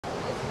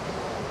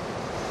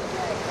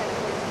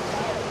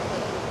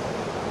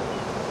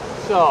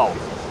So,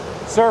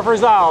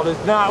 Surfers Isle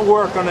does not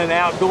work on an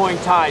outgoing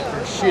tide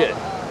for shit.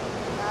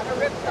 Not a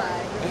rip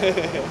tide.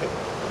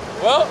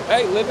 Well,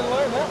 hey, live and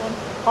learn that one.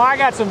 Oh, I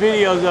got some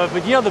videos of it,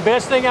 but you know the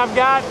best thing I've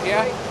got?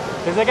 Yeah.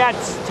 Is I got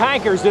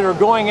tankers that are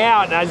going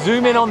out, and I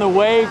zoom in on the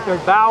wave, their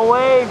bow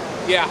wave.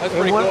 Yeah, that's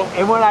pretty cool.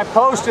 And when I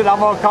post it, I'm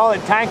gonna call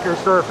it tanker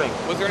surfing.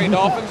 Was there any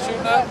dolphins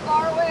shooting up?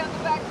 Far away on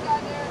the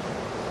backside there.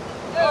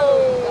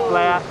 No.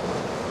 Flat.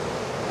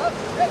 Up,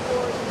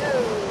 ripboard,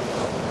 no.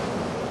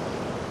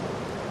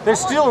 They're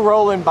still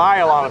rolling by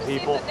a lot of See if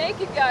people. the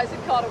naked guys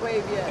had caught a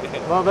wave yet.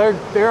 Well,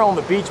 they're on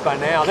the beach by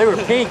now. They were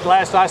pink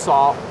last I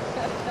saw.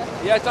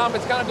 Yeah, Tom,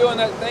 it's kind of doing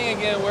that thing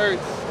again where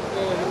it's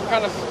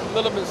kind of a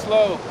little bit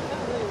slow.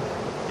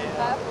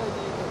 Halfway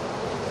deep.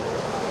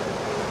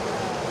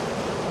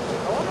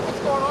 I wonder what's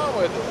going on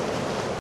with it.